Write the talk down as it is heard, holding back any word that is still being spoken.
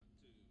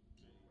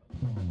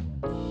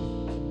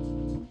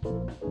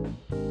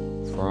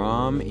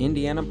From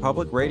Indiana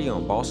Public Radio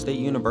and Ball State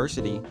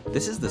University,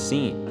 this is The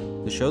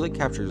Scene, the show that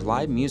captures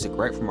live music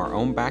right from our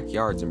own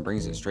backyards and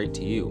brings it straight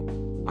to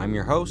you. I'm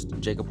your host,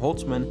 Jacob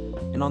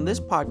Holtzman, and on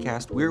this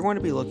podcast, we are going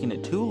to be looking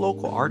at two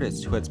local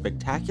artists who had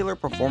spectacular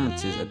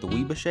performances at the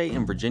Weebusha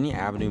and Virginia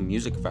Avenue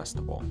Music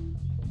Festival.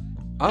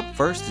 Up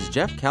first is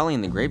Jeff Kelly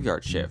and the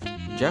Graveyard Shift.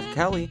 Jeff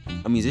Kelly,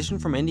 a musician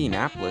from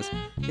Indianapolis,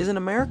 is an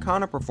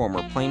Americana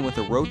performer playing with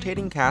a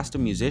rotating cast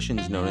of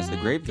musicians known as the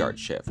Graveyard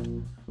Shift.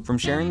 From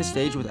sharing the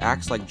stage with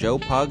acts like Joe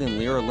Pug and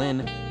Lyra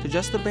Lynn to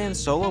just the band's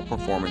solo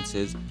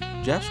performances,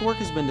 Jeff's work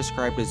has been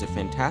described as a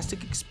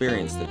fantastic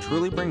experience that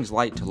truly brings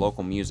light to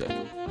local music.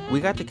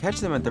 We got to catch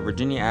them at the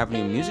Virginia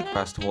Avenue Music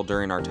Festival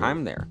during our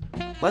time there.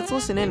 Let's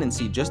listen in and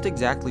see just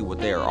exactly what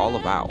they are all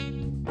about.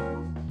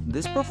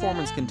 This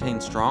performance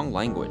contains strong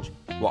language.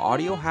 While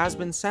audio has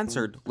been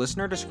censored,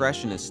 listener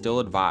discretion is still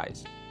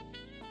advised.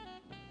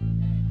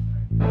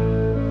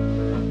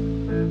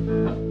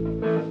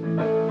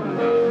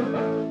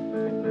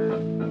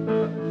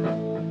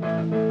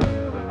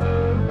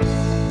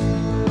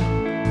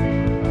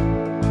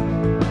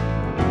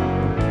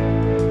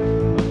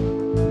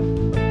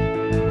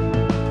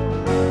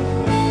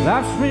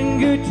 Life's been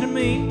good to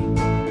me,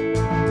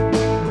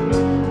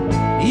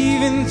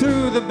 even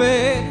through the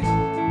bad.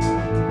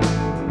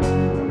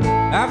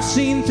 I've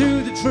seen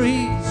through the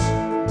trees,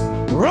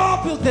 we're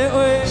all built that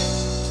way.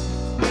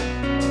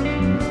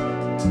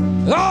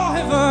 All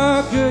have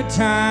a good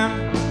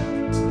time.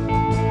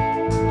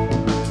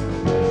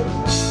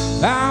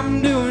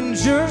 I'm doing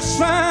just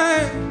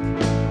fine.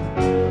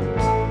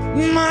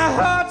 My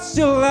heart's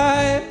still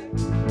alive.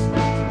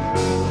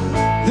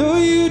 Though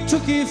you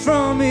took it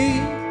from me,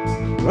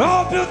 we're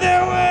all built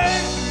that way.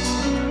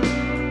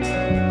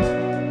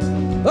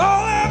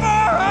 All have a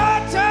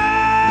hard time.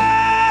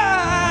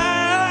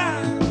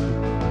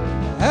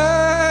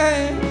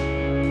 I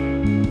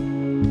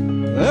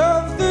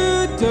love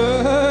the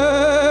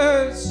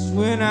dust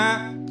when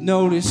I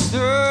notice the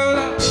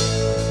light.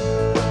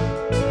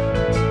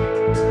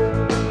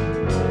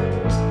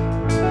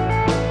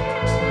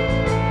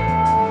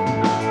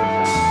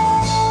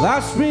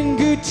 Life's been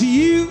good to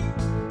you.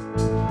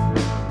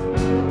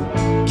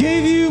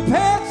 Gave you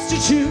paths to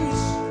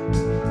choose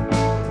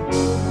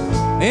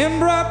and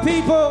brought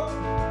people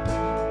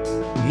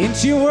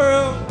into your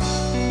world.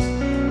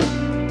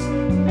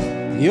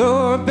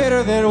 You're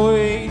better that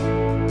way.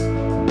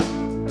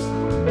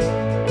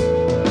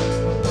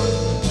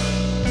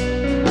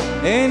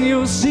 And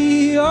you'll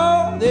see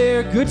all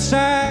their good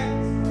sides.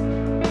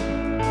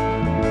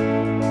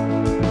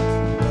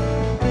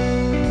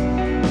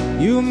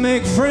 You'll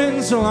make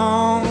friends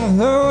along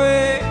the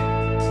way.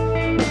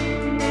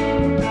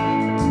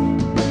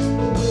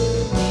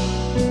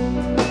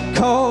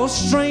 Call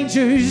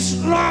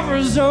strangers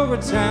lovers over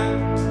time.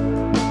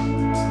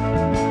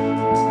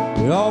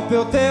 We're all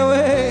built that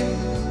way,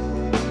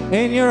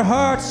 and your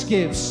heart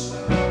skips.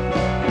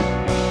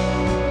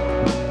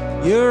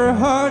 Your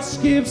heart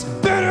skips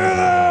better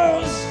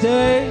those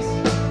days.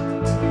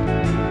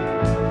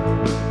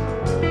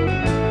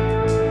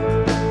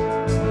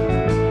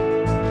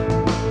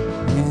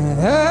 And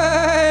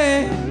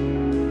I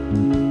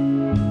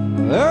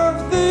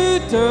love the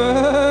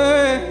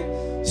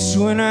days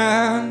when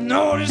I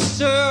notice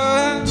the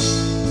light.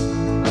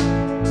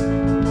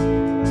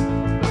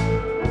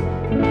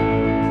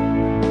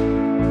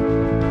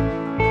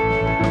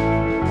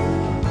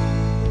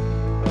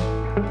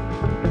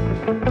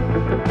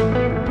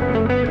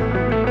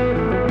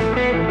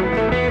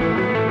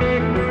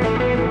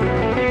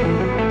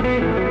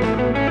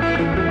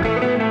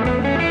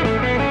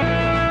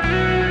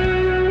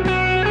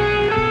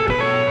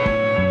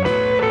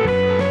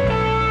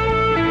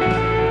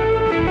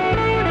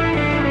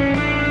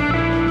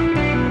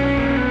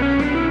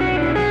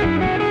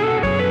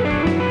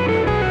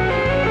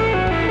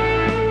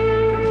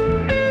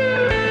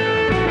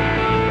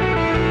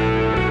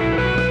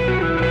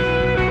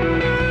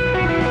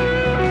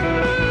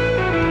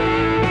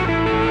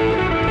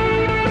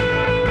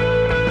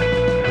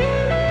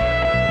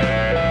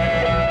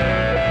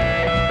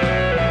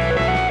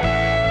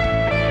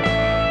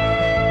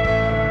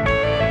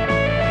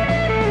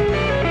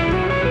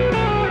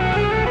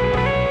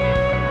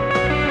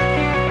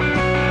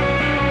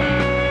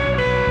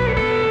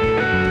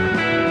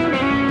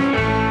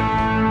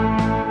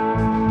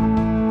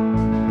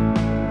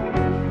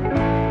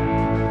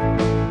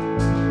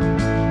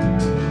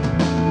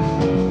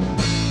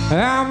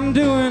 I'm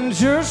doing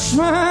just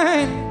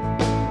fine.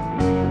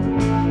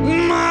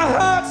 My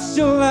heart's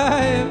still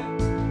alive.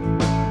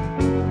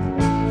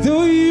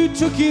 Though you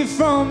took it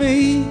from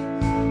me,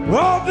 we're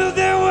all built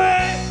that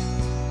way.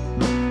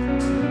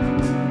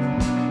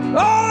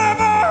 All have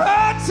a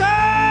hard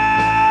time.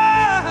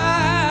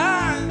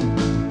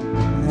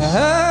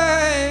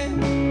 I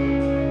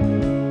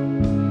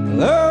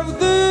love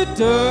the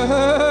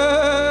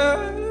dark.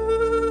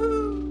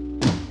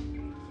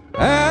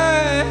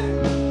 I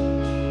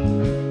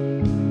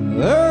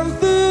love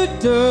the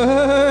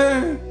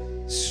dark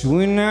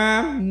when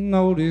I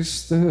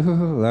notice the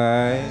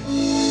light.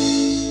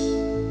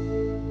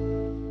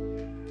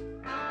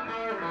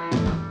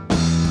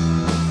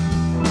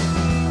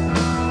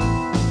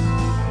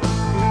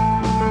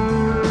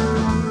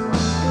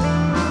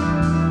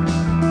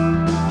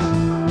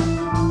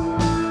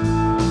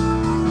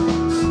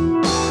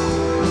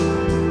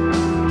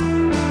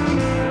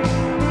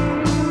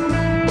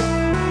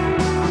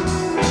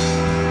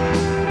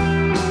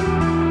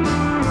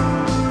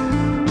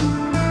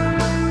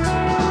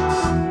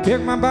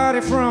 Pick my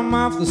body from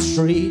off the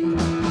street.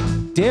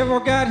 Devil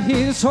got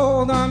his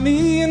hold on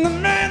me, and the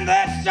man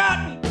that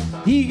shot me,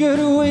 he got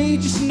away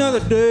just another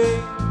day.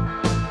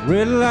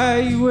 Red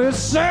light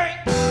USA.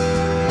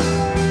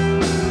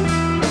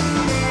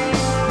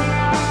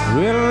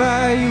 Red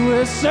light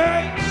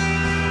USA.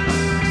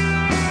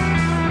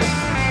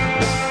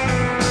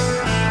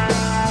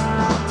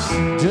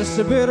 Just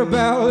a bit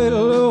about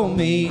little old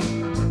me.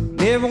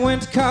 Never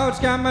went to college,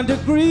 got my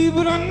degree,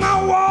 but I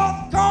know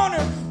all the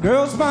corner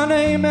girls by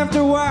name after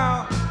a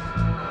while,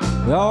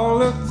 they all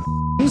look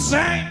the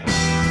same.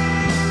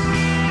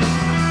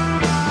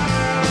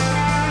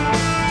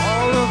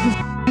 All look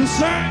the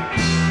same.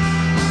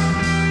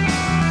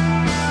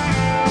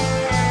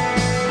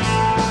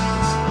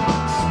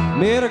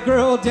 Met a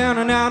girl down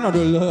and out on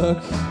her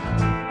luck.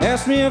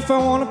 Asked me if I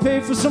want to pay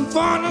for some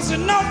fun. I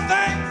said, no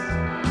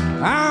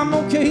thanks, I'm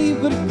okay,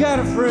 but I got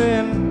a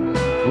friend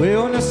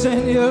willing to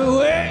send you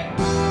away.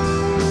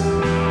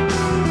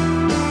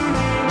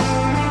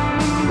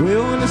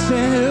 Willing to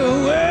send you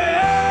away.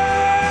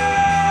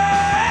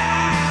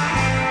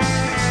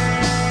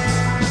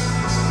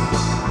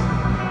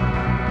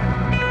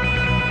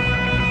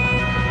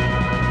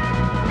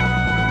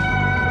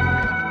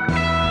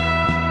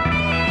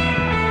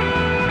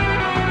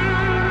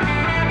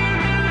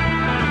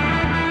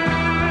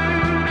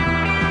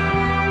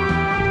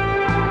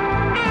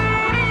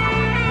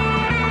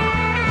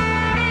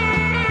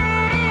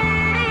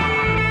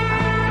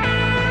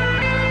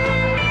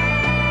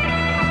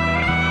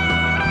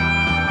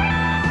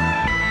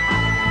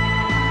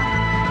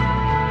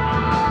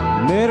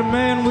 Met a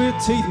man with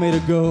teeth made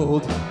of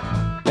gold.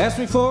 Asked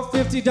me for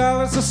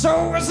 $50 or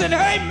so. I said,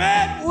 hey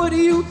man, what are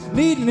you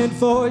needing it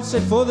for? He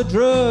said, for the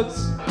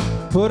drugs.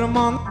 Put 'em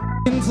on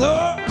the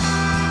floor.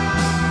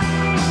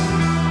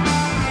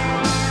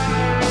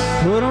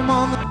 Put 'em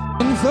on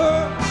the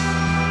floor.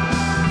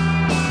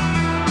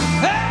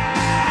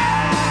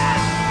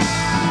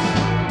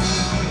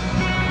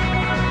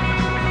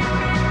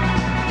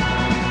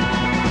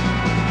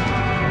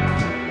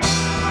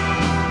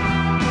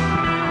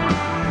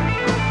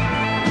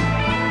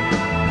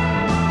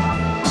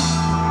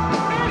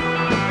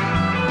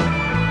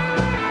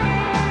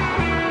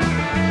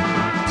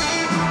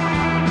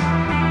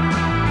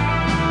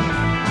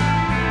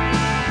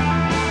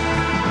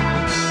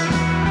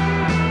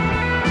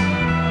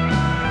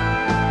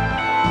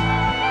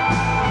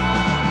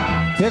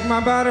 Pick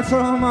my body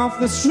from off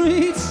the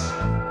streets.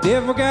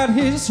 Devil got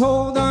his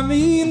hold on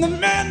me, and the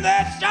man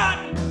that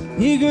shot me,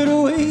 he got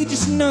away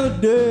just another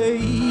day.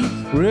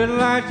 Red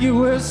light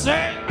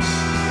USA.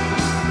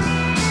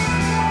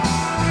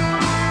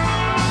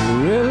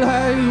 Red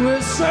light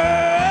USA.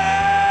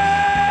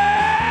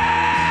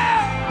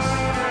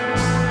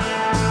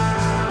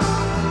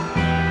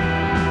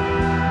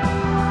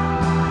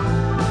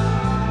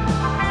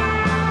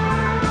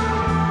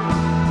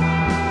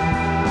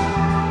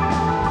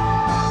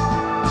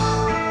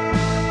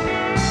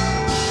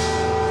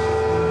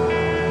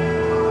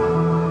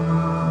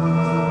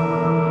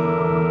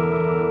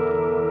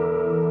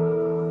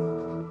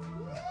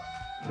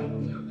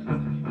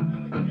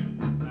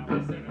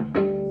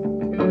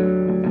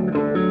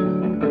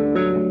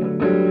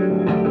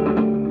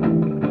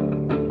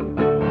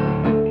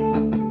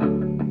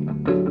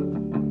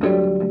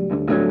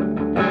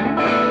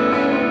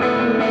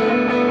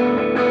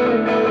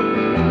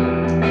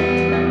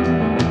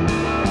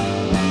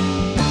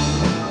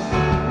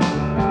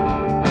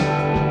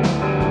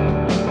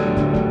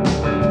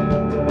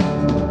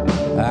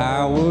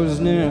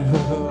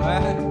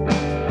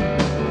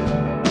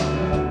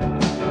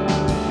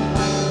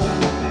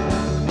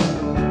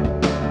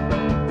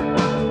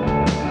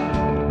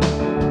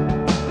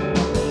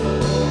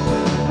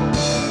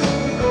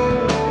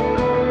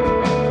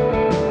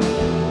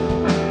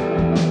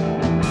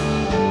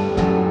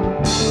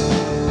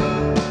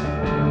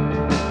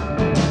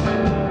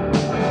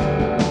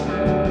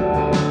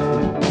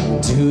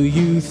 Do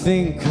you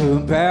think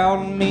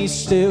about me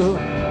still?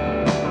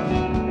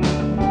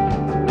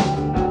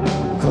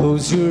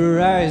 Close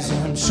your eyes,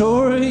 I'm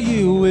sure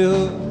you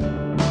will.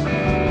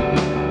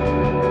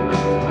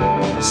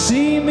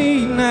 See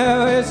me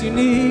now as you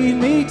need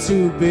me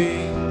to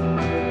be.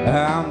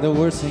 I'm the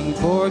worst thing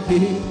for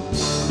you.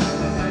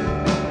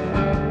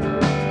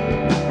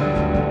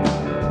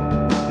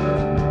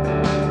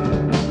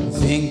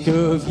 Think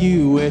of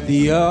you at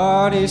the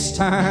oddest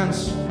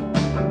times,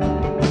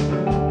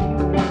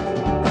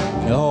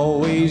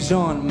 always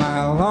on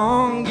my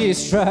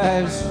longest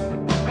drives.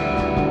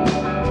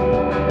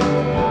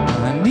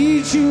 I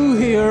need you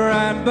here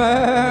right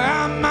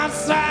by my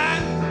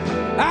side.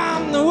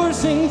 I'm the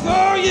worst thing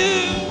for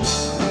you.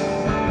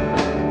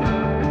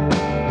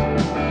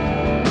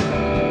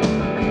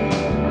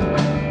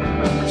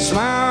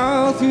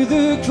 Smile through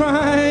the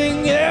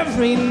crying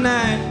every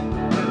night.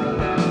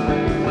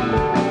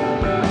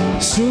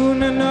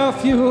 Soon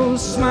enough you'll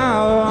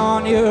smile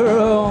on your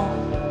own.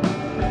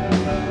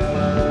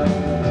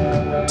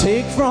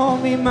 Take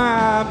from me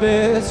my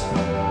best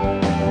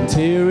and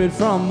tear it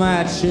from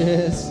my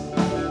chest.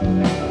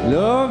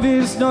 Love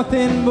is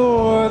nothing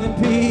more than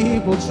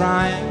people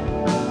trying.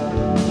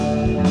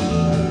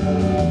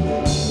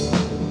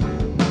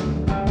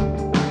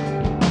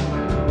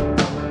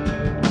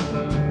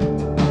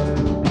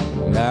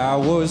 I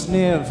was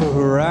never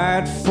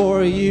right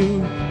for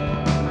you.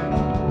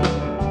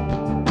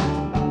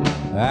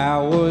 I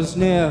was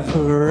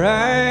never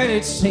right,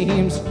 it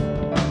seems.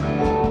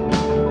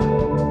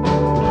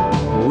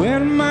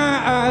 When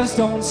my eyes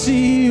don't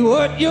see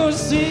what you're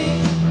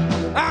seeing,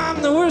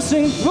 I'm the worst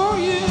thing for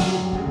you.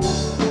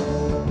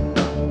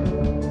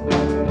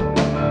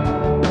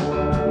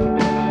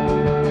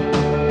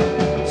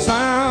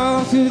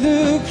 Smile through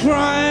the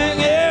crying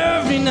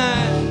every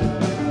night.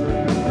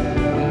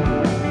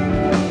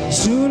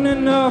 Soon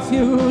enough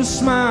you'll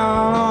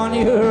smile on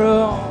your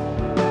own.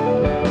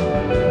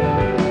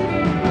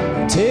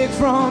 Take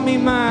from me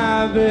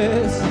my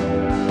best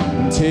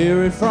and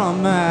tear it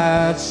from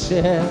my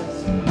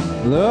chest.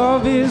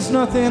 Love is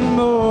nothing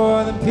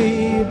more than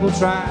people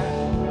try.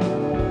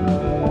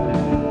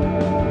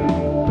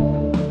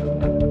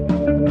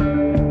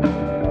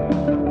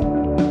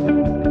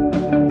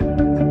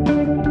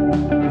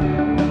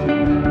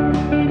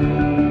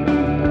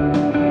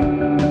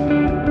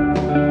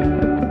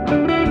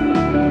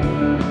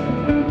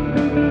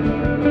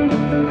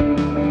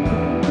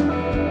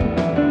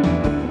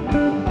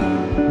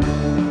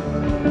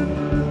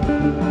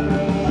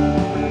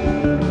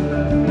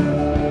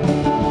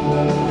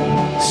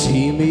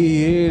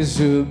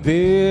 A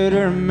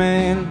bitter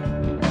man.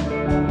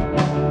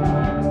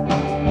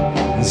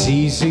 It's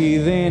easy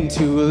then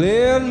to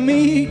let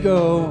me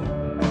go.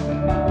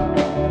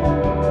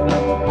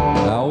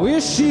 I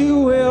wish you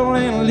well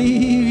and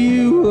leave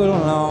you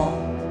alone.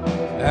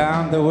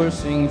 I'm the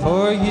worst thing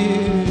for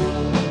you.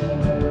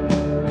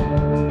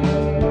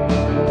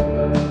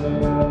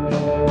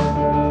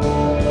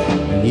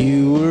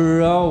 You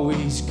were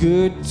always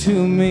good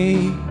to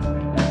me.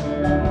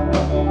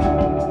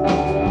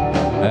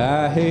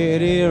 I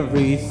had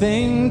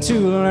everything to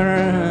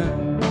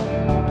learn.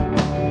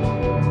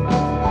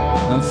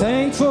 I'm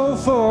thankful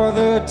for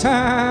the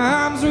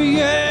times we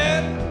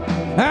had.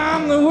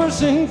 I'm the worst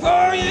thing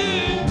for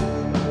you.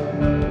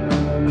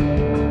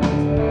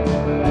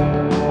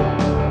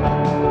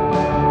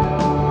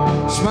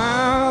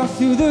 Smile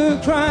through the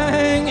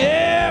crying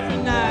every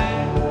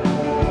night.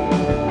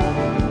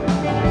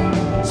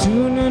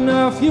 Soon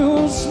enough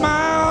you'll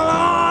smile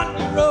on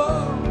your own.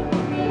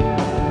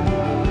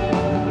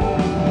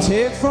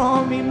 Take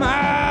from me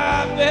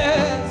my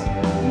best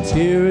and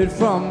tear it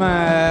from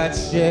my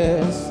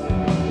chest.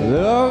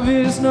 Love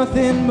is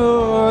nothing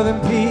more than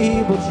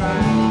people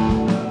trying.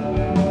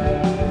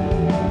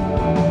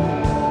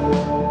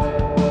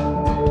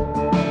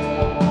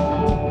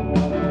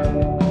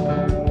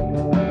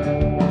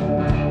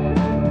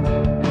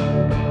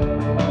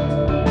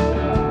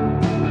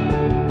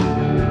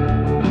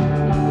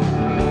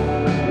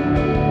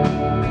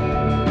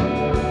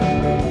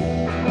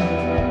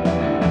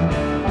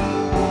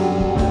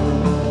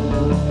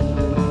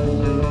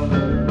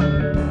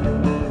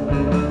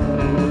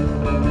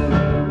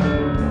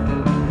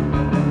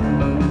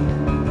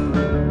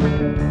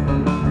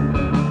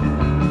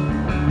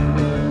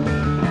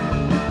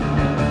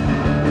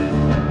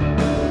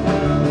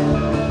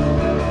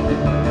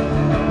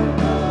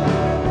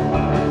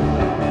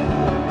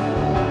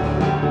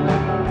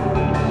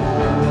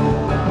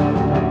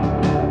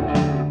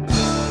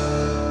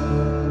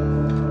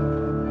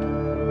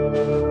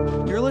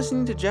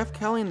 Listening to Jeff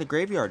Kelly and the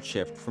Graveyard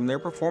Shift from their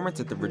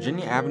performance at the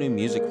Virginia Avenue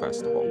Music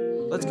Festival.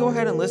 Let's go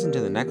ahead and listen to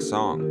the next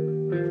song.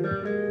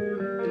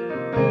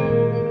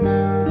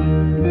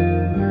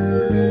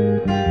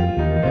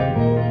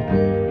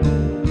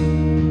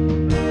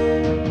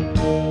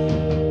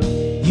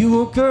 You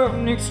woke up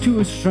next to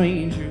a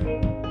stranger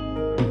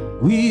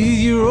with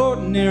your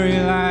ordinary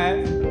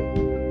life,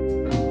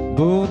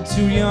 both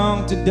too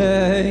young to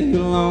die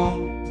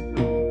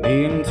alone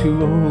and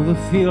too old to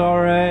feel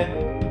alright.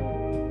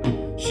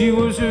 She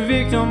was a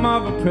victim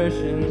of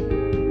oppression.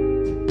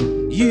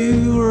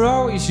 You were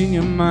always in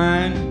your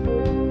mind.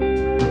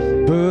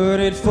 But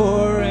at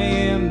 4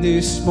 a.m.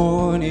 this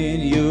morning,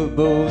 you're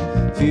both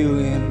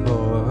feeling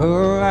more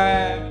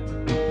alive.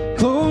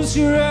 Close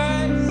your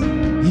eyes,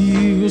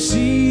 you will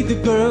see the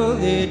girl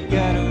that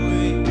got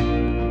away.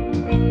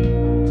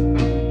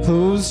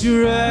 Close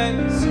your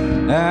eyes,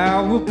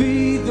 I will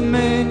be the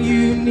man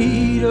you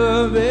need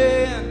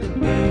abandoned.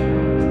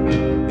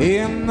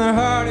 In the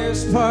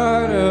hardest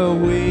part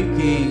of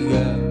waking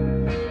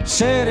up,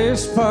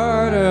 saddest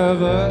part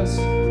of us,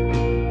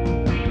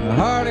 the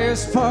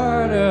hardest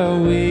part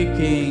of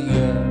waking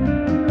up,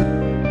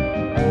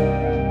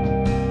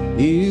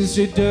 is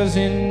it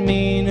doesn't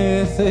mean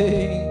a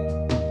thing.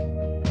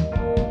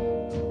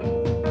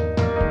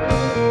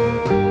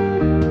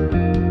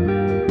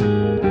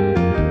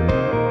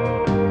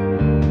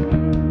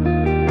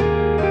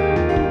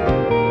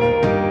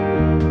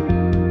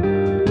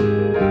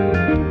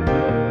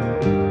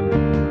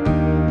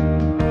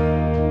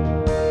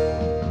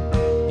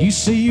 You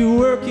see you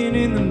working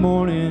in the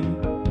morning,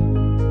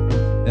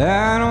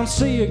 I don't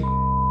see a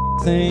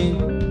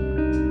thing.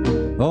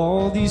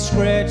 All these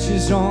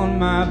scratches on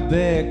my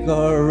back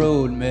are a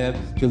roadmap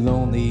to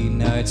lonely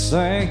nights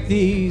like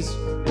these.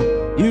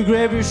 You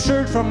grab your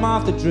shirt from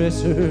off the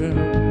dresser,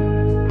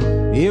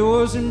 it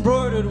was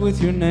embroidered with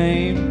your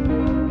name,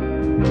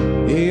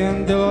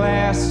 and the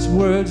last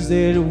words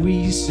that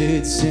we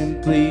said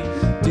simply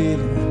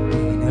didn't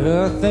mean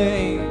a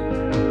thing.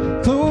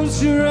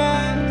 Close your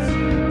eyes,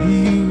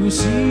 you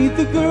see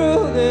the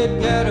girl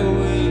that got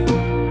away.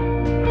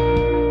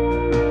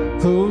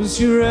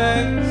 Close your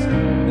eyes,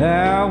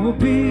 I will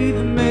be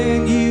the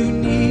man you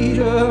need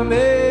a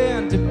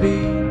man to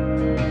be.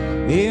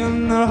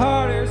 In the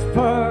hardest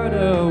part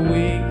of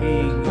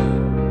waking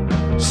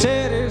up,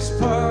 saddest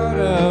part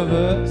of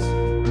us,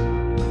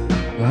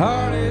 the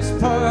hardest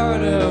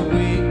part of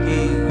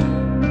waking up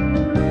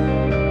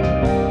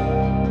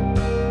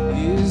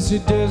is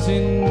it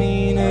doesn't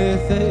mean a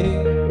thing.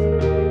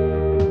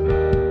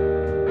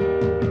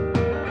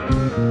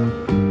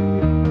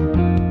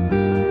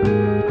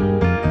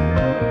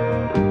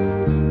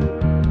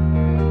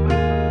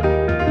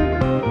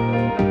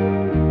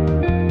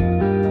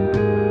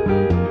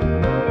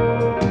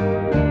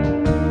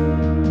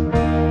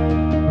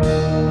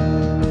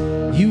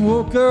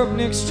 Woke up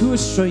next to a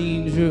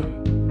stranger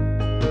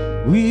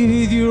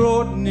with your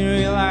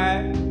ordinary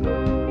life.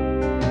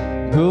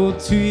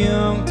 Both too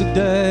young to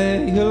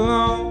die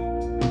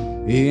alone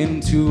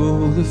and too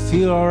old to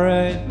feel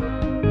alright.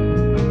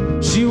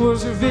 She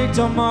was a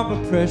victim of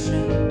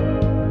oppression.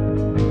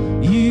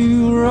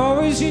 You were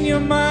always in your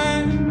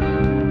mind,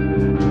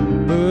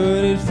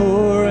 but at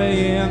 4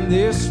 a.m.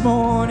 this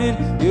morning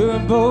you're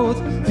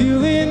both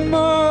feeling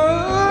more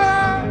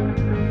alive.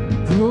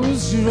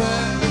 Close your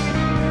eyes,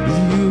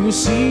 you will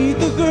see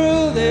the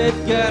girl that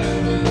got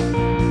away.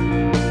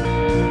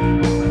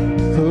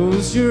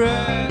 Close your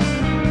eyes,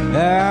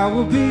 I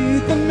will be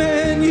the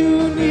man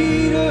you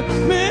need a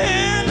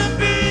man to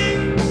be.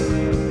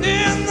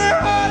 In the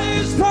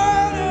hardest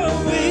part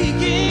of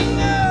waking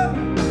up,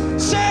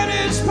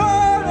 saddest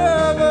part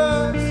of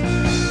us,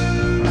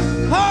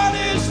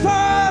 hardest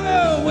part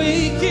of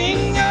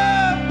waking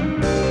up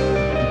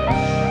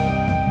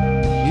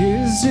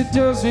is it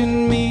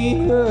doesn't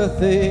mean a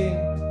thing.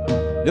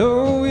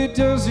 No, it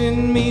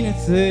doesn't mean a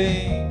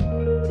thing.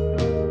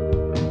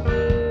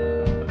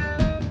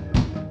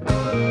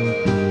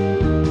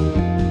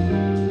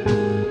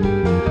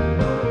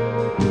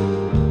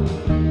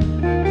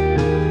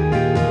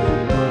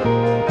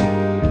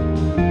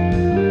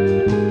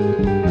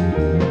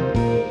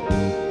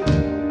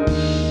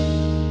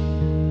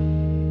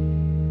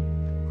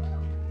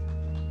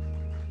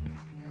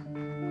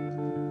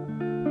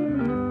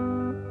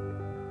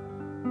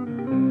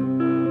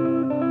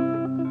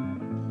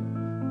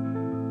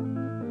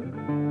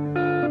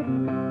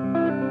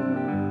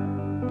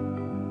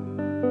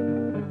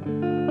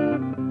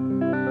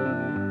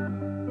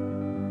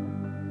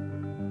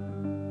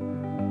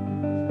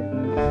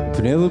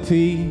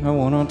 Penelope, I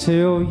wanna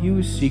tell you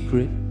a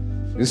secret.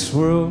 This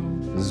world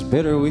is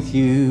better with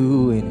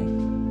you in it.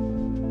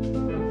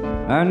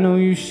 I know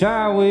you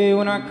shy away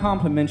when I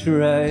compliment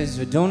your eyes.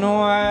 I don't know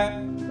why,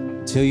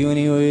 I'll tell you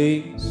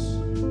anyways.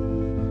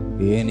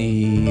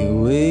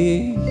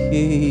 Anyways,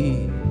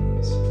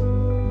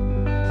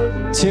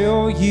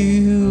 tell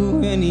you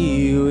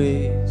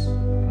anyways.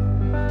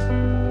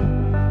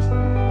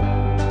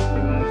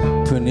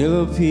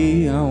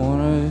 Penelope, I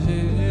wanna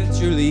that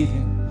you're leaving.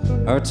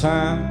 Our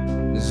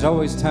time is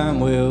always time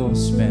well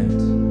spent.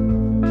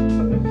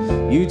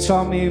 You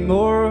taught me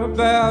more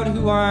about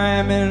who I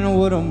am and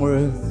what I'm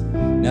worth.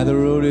 Now the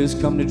road has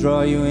come to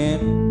draw you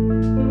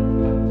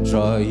in.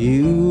 Draw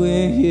you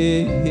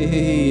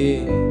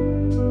in.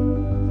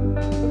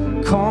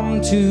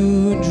 Come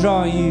to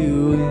draw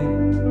you in.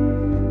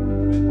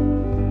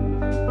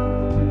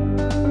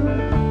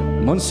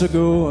 Months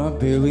ago I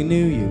barely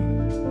knew you.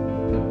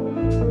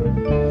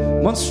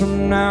 Months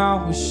from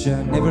now I wish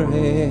I never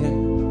had.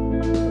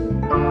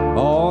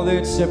 All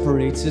that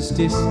separates us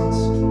distance.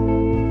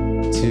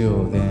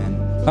 Till then,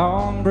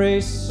 I'll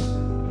embrace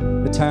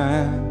the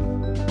time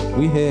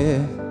we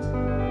have.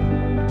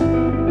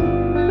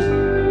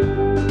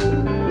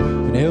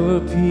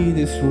 Penelope,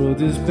 this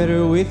world is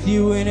better with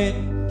you in it.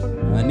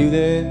 I knew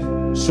that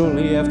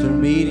shortly after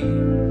meeting.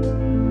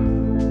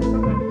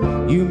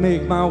 You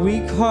make my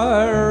weak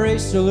heart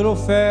race a little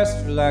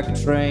faster like a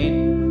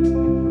train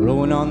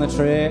rolling on the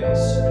tracks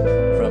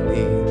from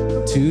me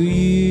to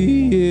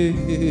you.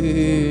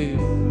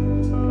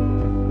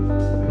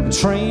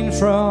 Train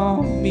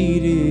from me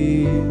to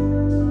you.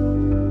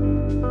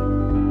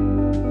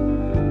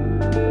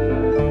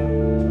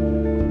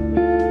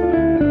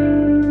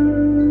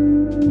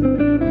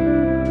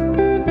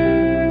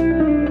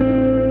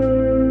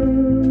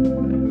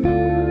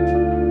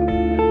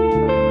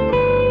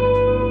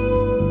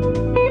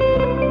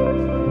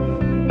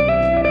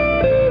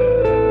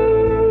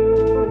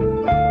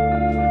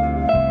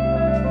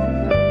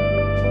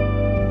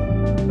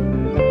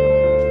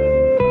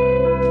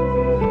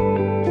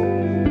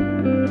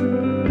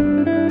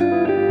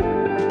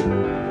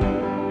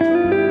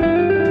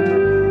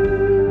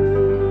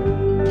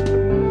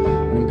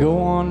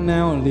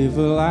 now and live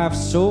a life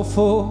so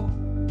full,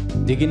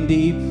 digging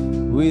deep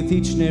with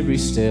each and every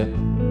step.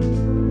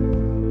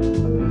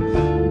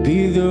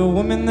 Be the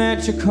woman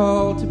that you're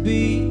called to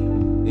be.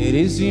 It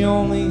is the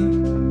only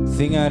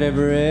thing I'd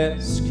ever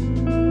ask.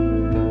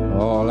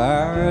 All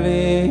I'd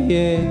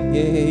ask.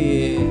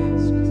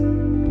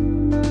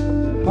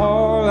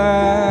 All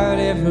I'd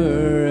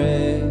ever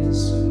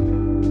ask.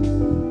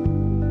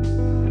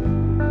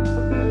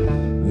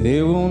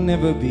 There will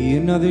never be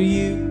another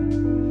you,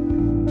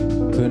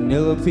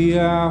 Penelope,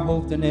 I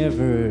hope there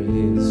never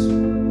is.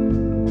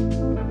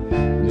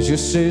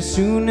 Just as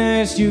soon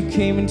as you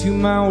came into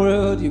my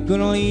world, you're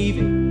gonna leave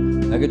it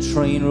like a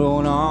train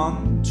rolling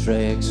on the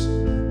tracks.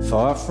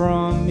 Far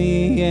from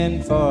me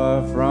and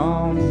far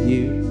from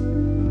you.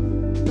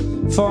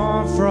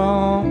 Far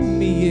from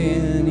me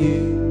and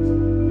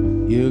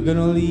you. You're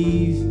gonna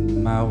leave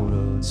my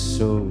world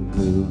so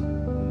blue.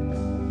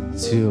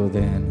 Till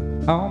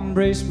then, I'll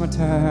embrace my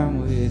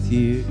time with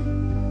you.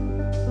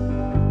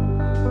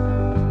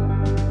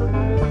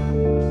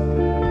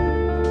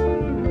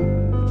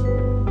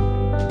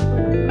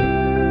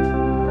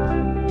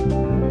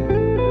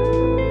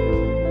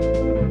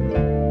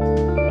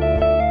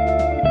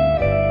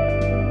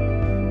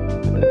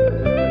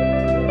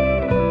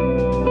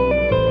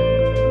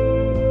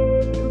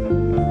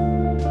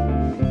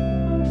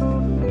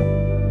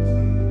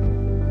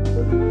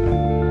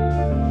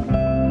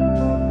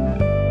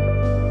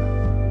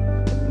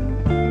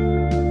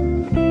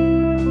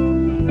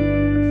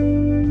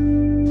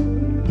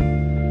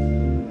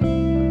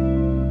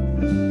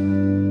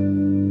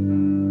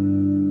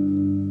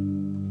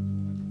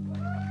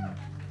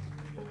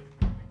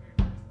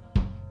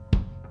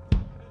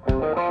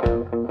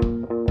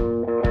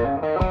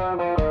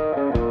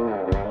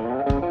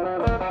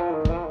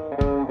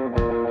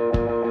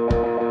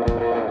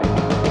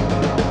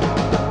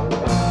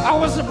 I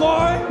was a boy,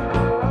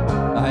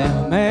 I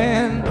am a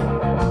man.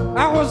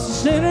 I was a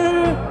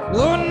sinner,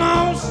 Lord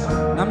knows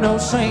I'm no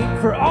saint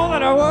for all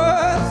that I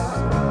was.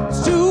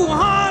 It's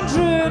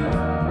 200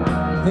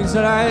 things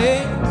that I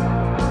ate.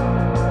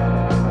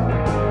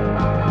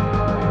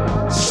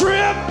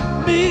 Strip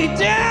me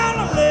down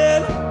a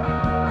little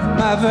in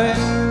my vein.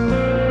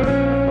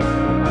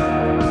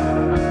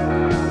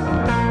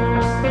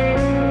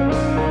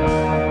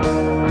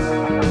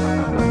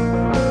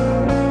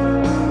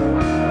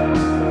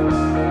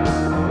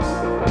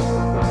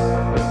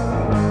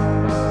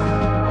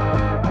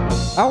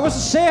 I was a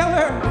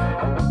sailor,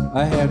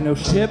 I had no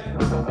ship.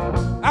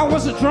 I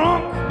was a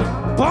drunk,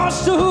 bar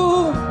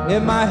stool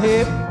in my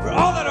hip. For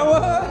all that I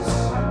was,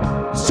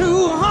 it's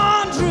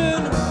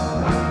 200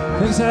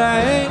 things that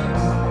I ain't.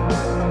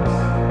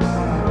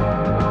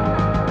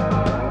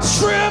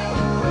 Strip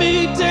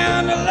me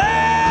down to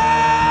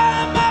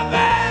lay my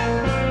back.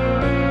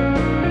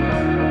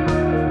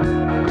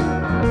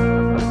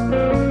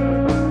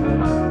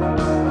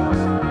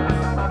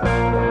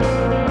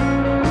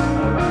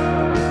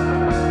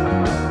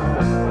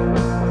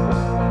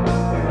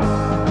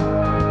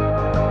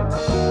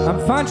 I'm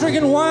fine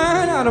drinking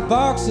wine out of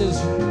boxes.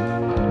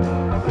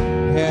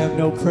 Have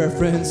no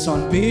preference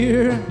on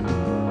beer.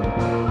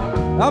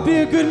 I'll be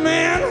a good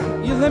man,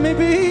 you let me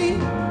be.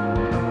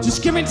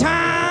 Just give me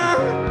time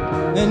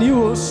and you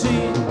will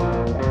see.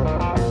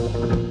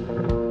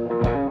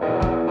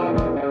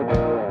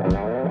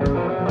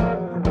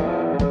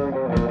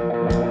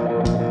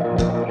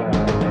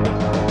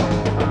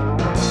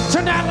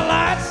 Turn down the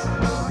lights,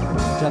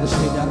 turn the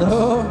shade down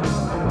low.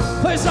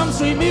 Play some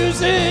sweet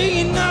music,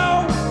 you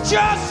know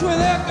just where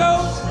that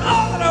goes.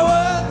 All that I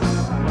was,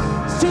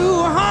 it's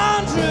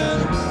 200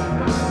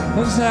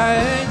 things that I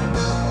ain't.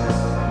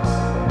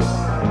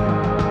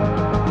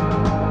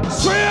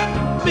 Strip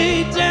me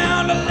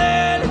down to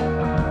lead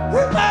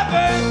with my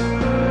vein.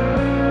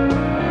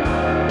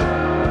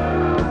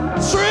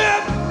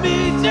 Strip me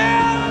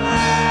down to lead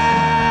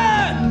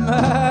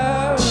my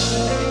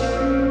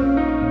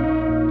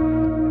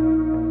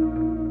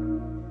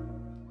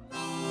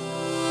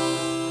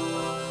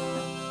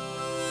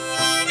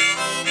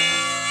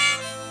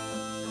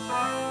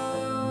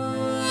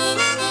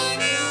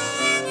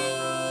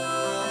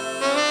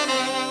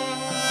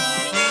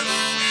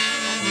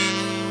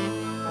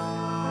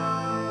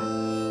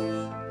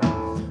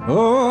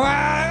oh,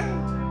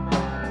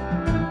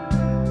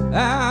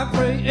 I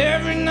pray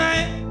every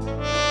night.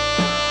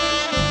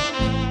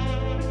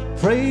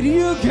 Pray to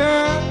you,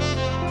 girl,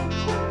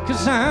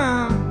 'cause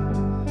I'm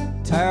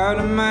tired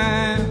of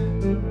mine.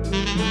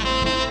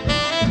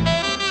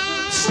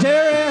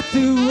 Stare at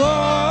the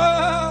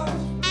wall,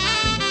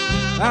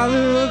 I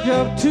look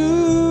up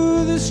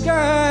to the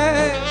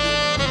sky.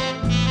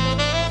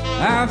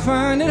 I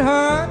find it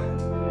hard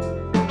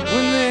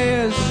when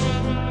there's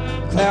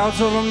clouds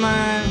over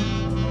mine.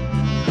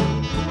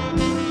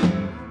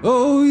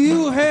 Oh,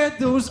 you had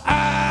those eyes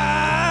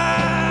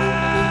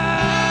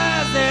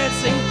that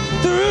sing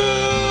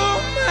through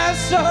my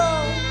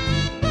soul.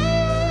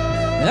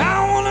 I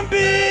wanna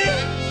be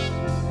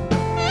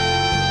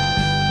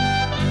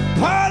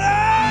part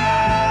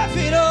of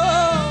it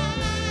all.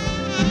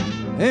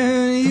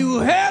 And you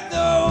had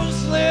those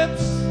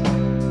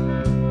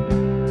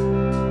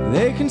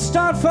can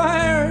start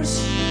fires.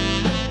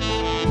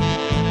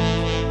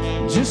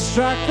 Just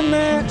strike the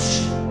match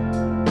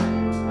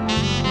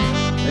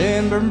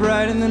and burn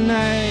bright in the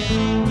night.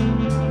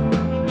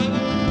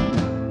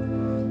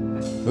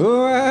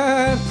 Oh,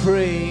 I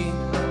pray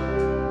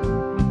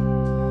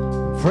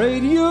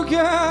to your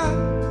God,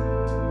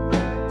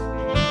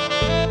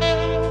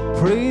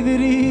 pray that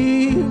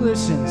He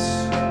listens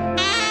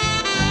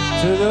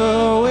to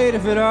the weight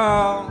of it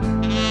all.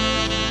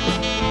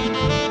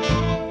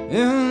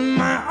 And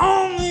my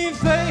only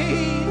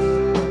faith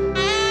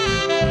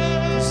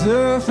is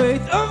the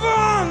faith of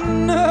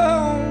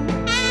unknown.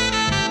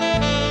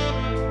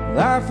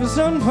 Life is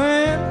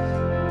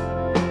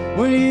unplanned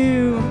when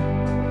you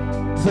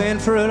plan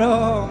for it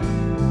all.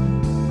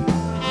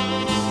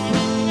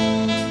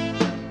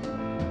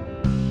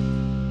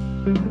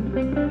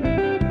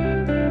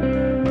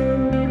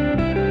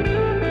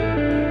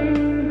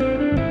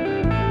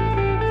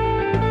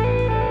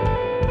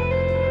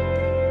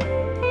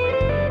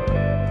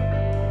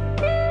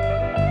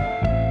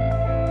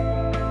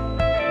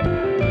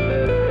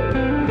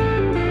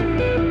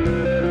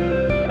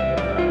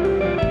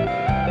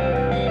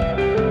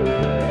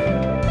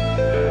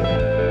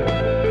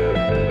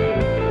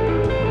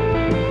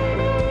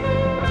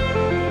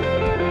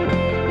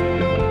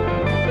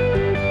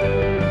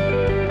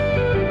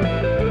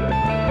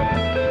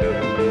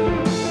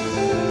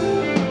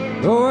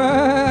 Oh,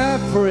 I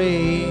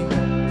pray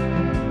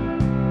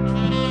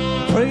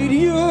to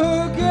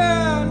your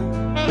God,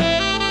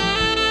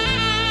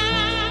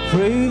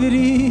 pray that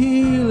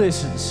He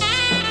listens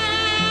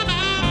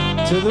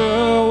to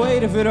the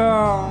weight of it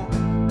all.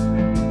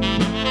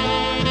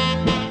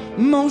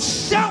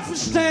 Most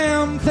selfish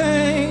damn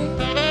thing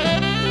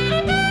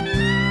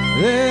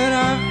that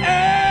I've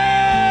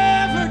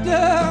ever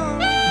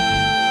done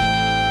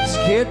is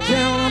get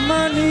down on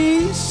my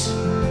knees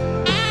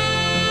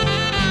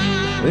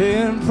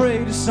and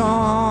pray to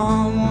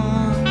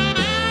someone.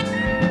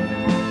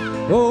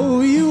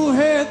 Oh, you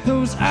had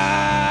those eyes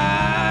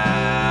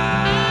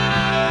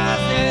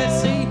that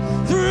see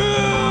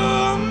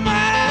through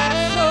my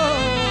soul.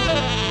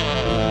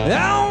 I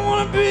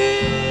wanna be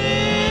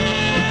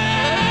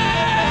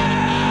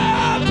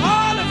a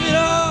part of it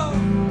all.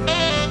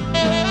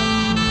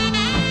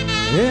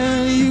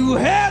 And you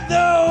had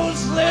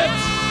those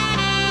lips,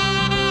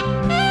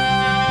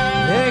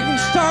 they can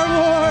start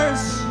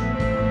wars.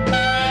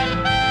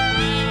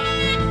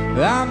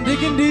 I'm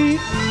digging deep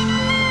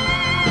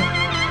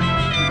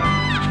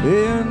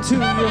into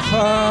your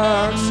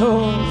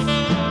foxholes.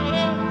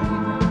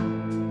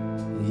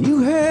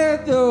 You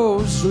had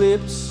those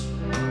lips,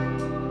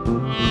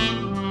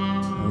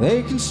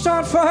 they can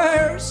start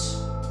fires.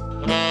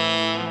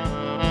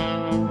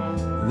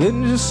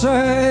 Then just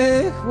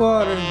like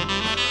water,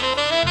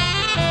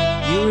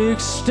 you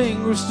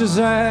extinguish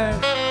desire.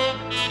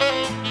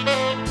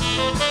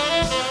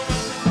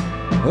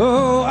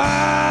 Oh, I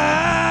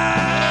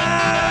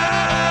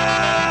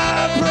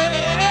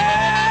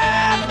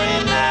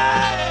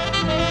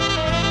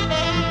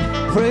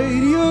pray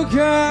to your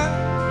God,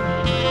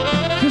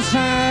 'cause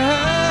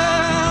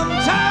I'm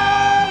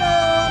tired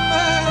of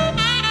mine.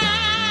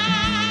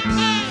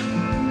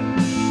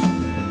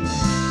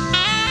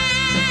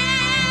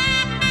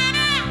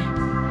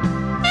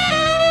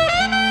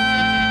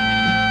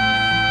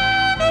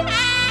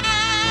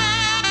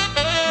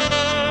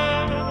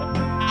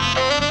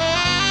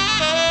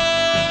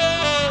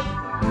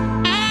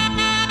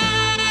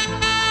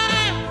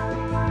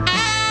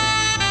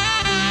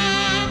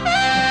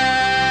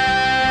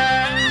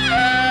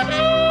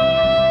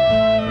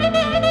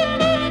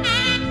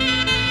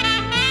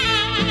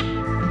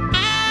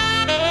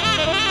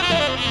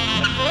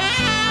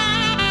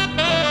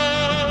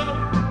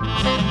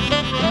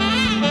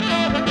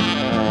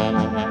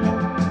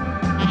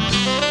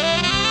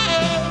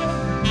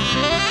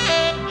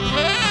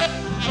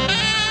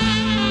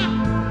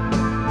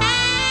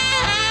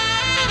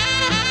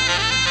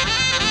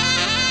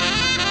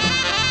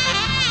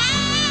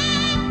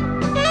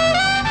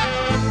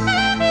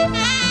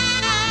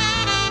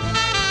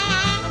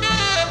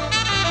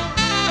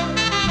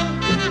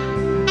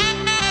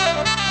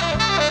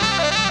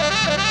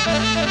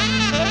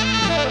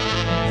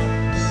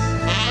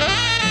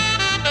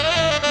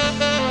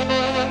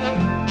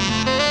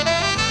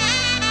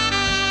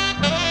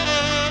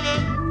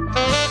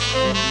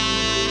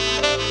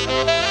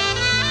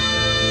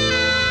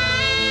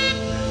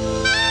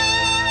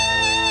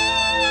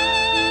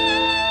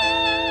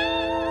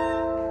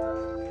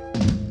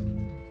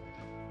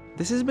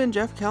 This has been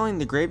Jeff Kelly and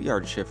the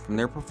Graveyard Shift from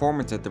their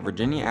performance at the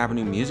Virginia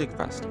Avenue Music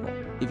Festival.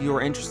 If you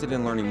are interested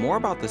in learning more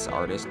about this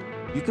artist,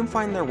 you can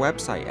find their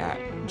website at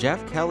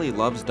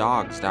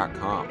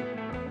jeffkellylovesdogs.com.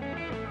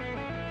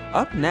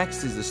 Up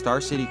next is the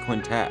Star City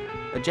Quintet,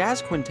 a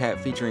jazz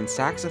quintet featuring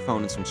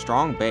saxophone and some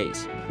strong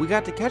bass. We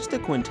got to catch the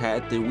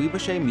quintet at the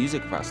Weebusha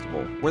Music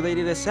Festival, where they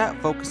did a set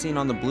focusing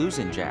on the blues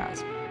and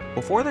jazz.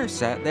 Before their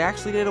set, they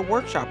actually did a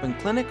workshop and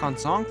clinic on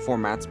song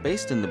formats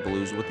based in the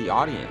blues with the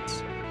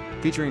audience.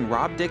 Featuring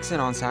Rob Dixon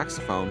on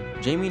saxophone,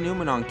 Jamie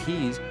Newman on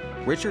keys,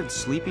 Richard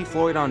Sleepy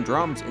Floyd on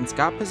drums, and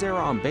Scott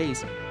Pizzera on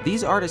bass,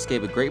 these artists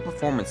gave a great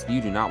performance that you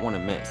do not want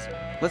to miss.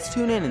 Let's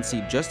tune in and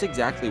see just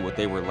exactly what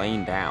they were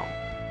laying down.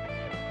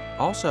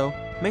 Also,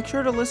 make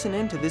sure to listen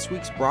in to this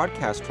week's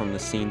broadcast from the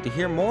scene to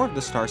hear more of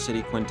the Star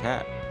City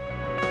Quintet.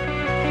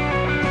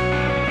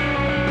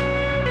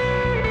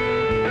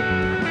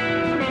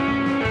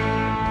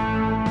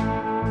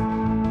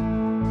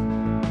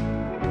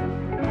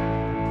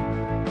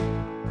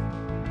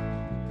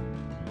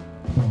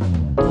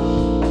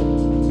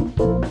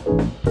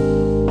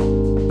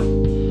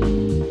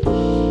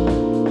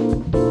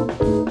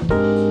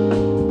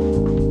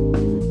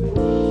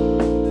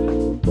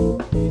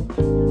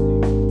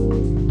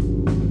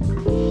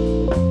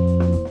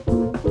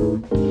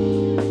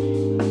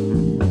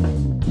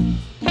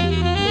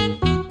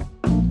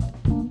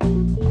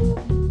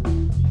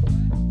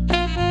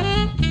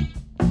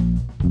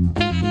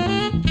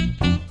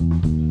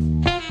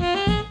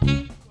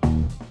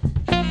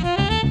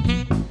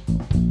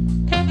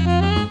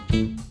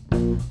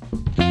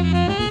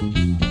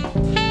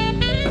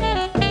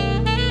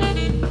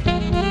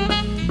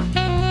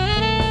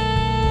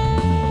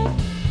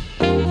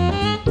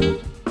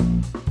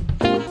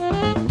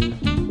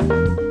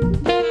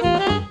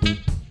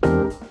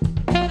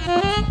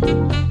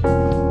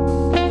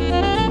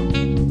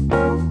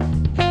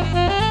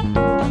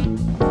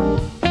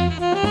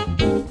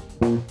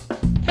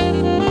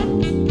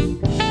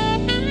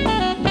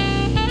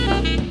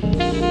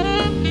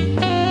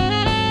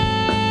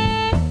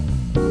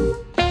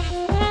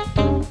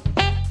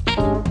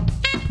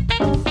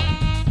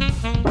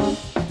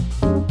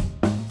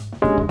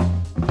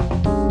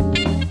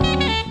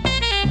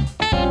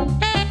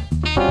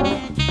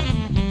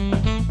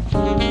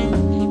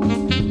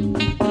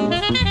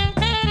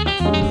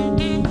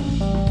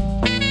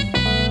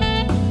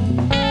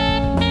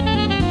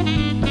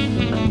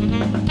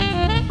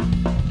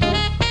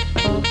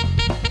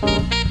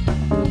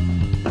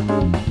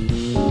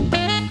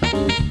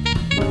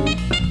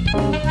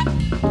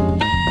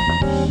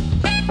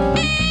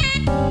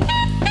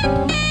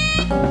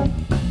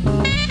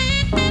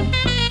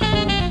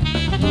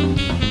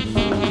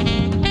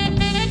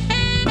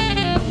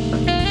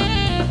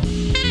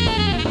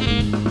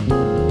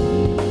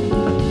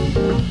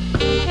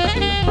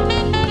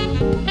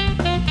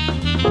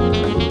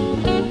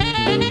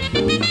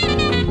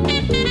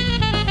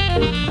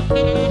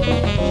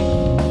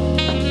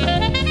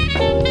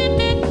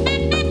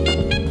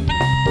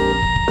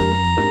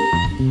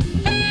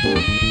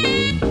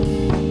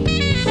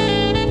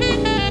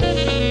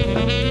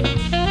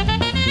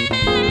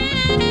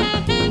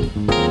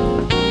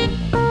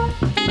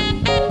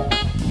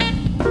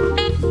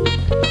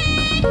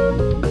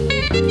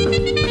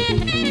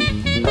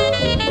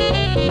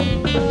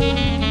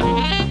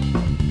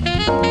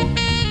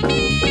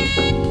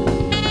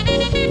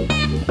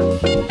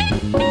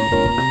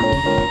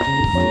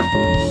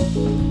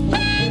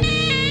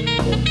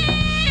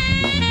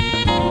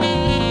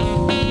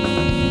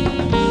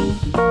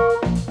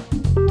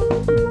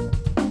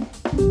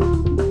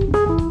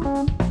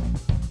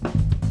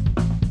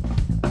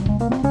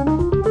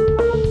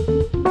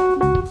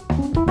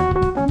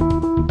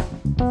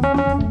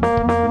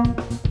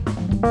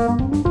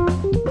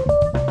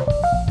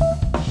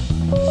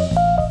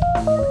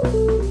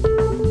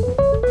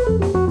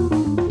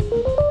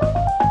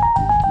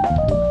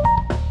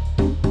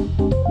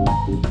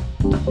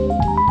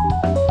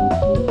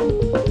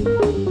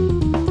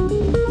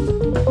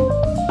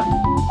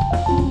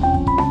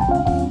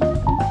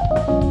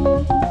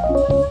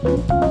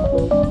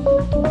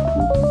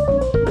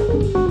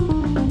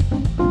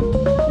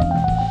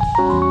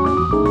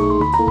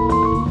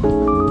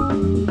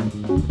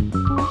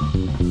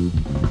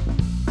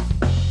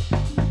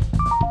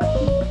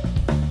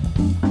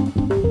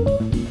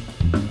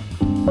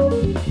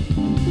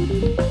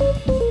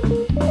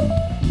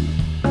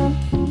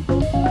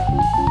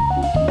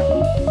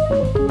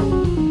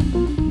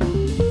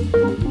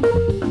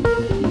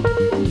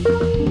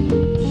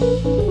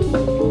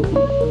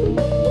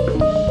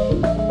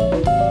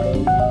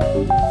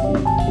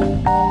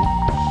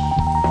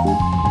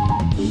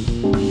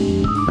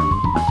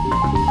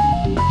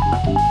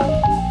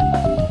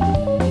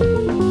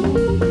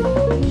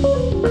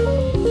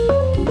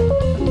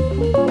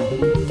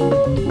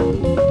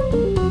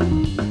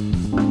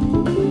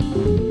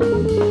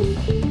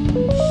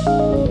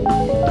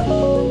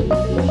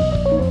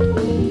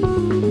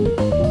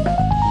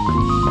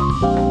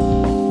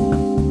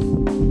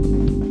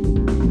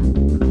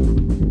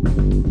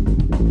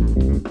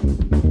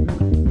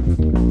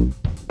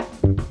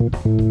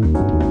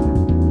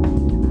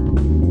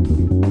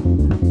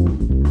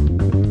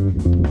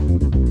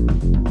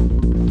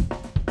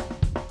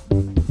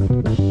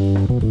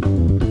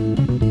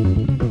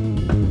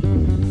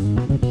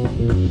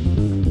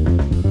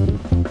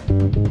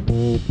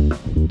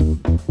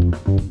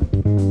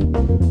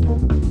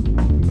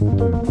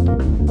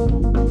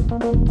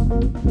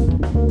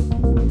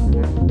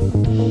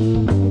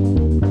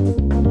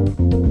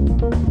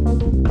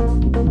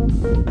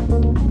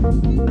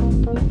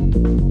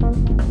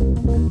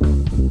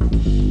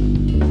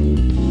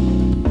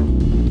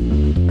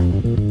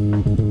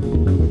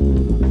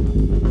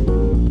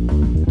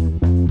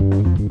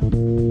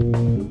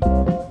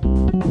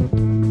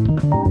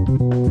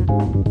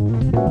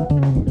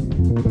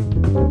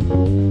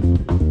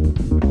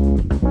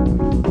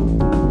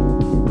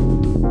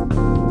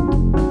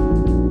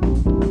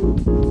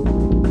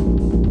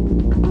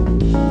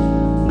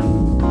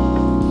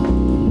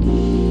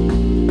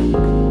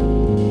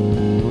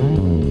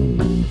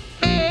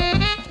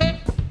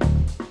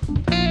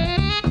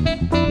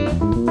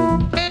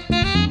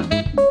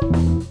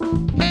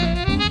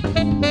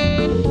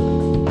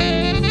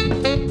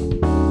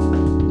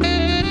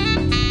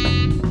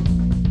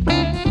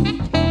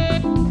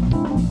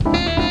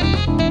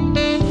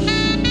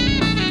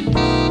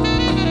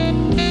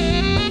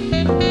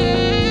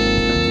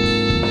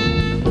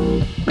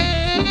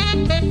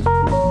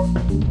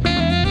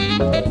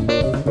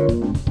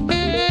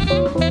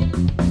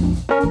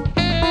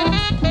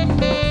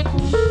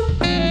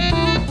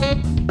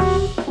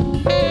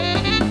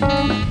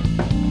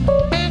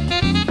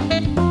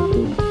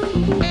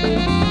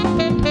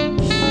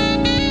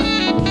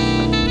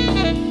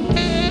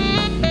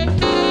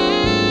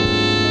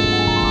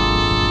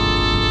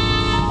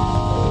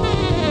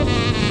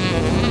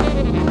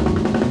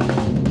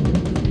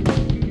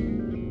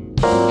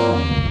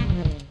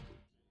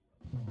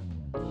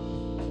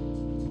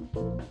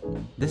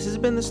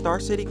 been the Star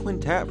City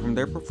Quintet from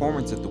their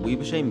performance at the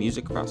Weebushay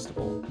Music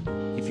Festival.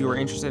 If you are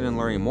interested in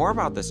learning more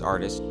about this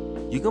artist,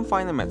 you can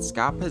find them at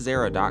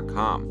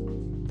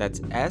scottpizzera.com.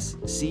 That's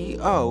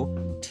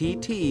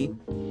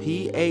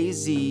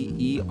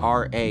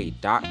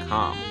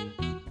SCOTTPAZERA.com.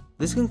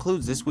 This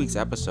concludes this week's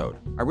episode.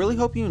 I really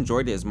hope you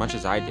enjoyed it as much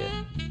as I did.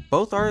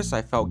 Both artists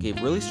I felt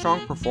gave really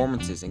strong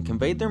performances and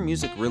conveyed their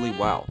music really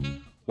well,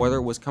 whether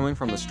it was coming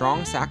from the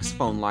strong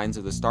saxophone lines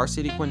of the Star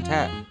City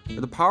Quintet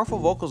or the powerful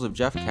vocals of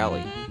Jeff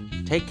Kelly.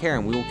 Take care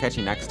and we will catch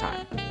you next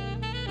time.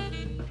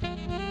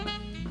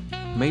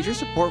 Major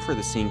support for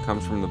the scene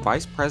comes from the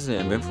Vice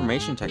President of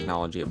Information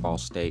Technology at Ball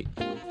State,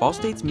 Ball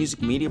State's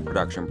music media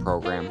production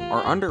program,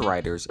 our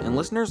underwriters, and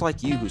listeners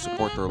like you who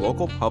support their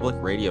local public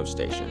radio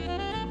station.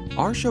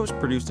 Our show is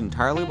produced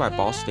entirely by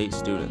Ball State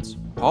students.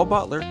 Paul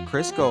Butler,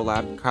 Chris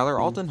Golab, Kyler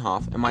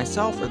Altenhoff, and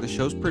myself are the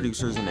show's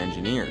producers and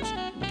engineers.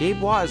 Gabe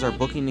Watt is our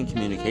booking and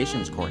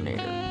communications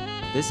coordinator.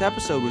 This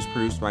episode was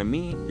produced by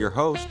me, your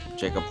host,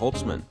 Jacob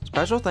Holtzman.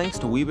 Special thanks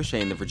to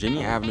Weebushay and the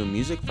Virginia Avenue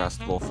Music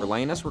Festival for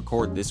letting us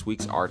record this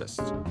week's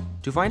artists.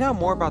 To find out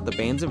more about the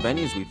bands and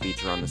venues we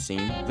feature on The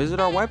Scene, visit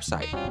our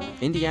website,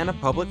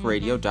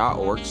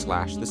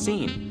 indianapublicradio.org/The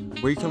Scene,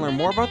 where you can learn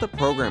more about the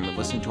program and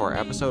listen to our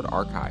episode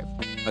archive.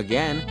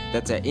 Again,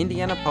 that's at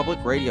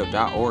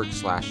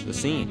indianapublicradio.org/The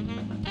Scene.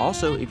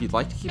 Also, if you'd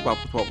like to keep up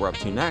with what we're up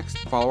to next,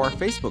 follow our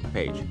Facebook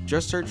page.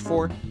 Just search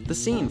for The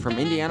Scene from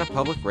Indiana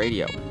Public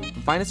Radio.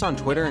 And find us on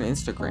Twitter and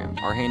Instagram.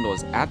 Our handle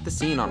is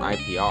 @TheScene on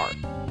IPR.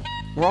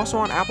 We're also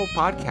on Apple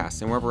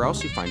Podcasts and wherever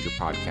else you find your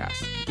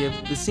podcasts. Give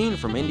The Scene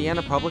from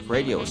Indiana Public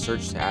Radio a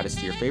search to add us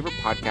to your favorite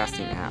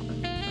podcasting app.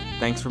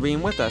 Thanks for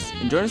being with us,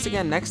 and join us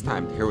again next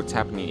time to hear what's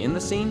happening in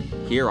the scene,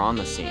 here on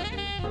The Scene.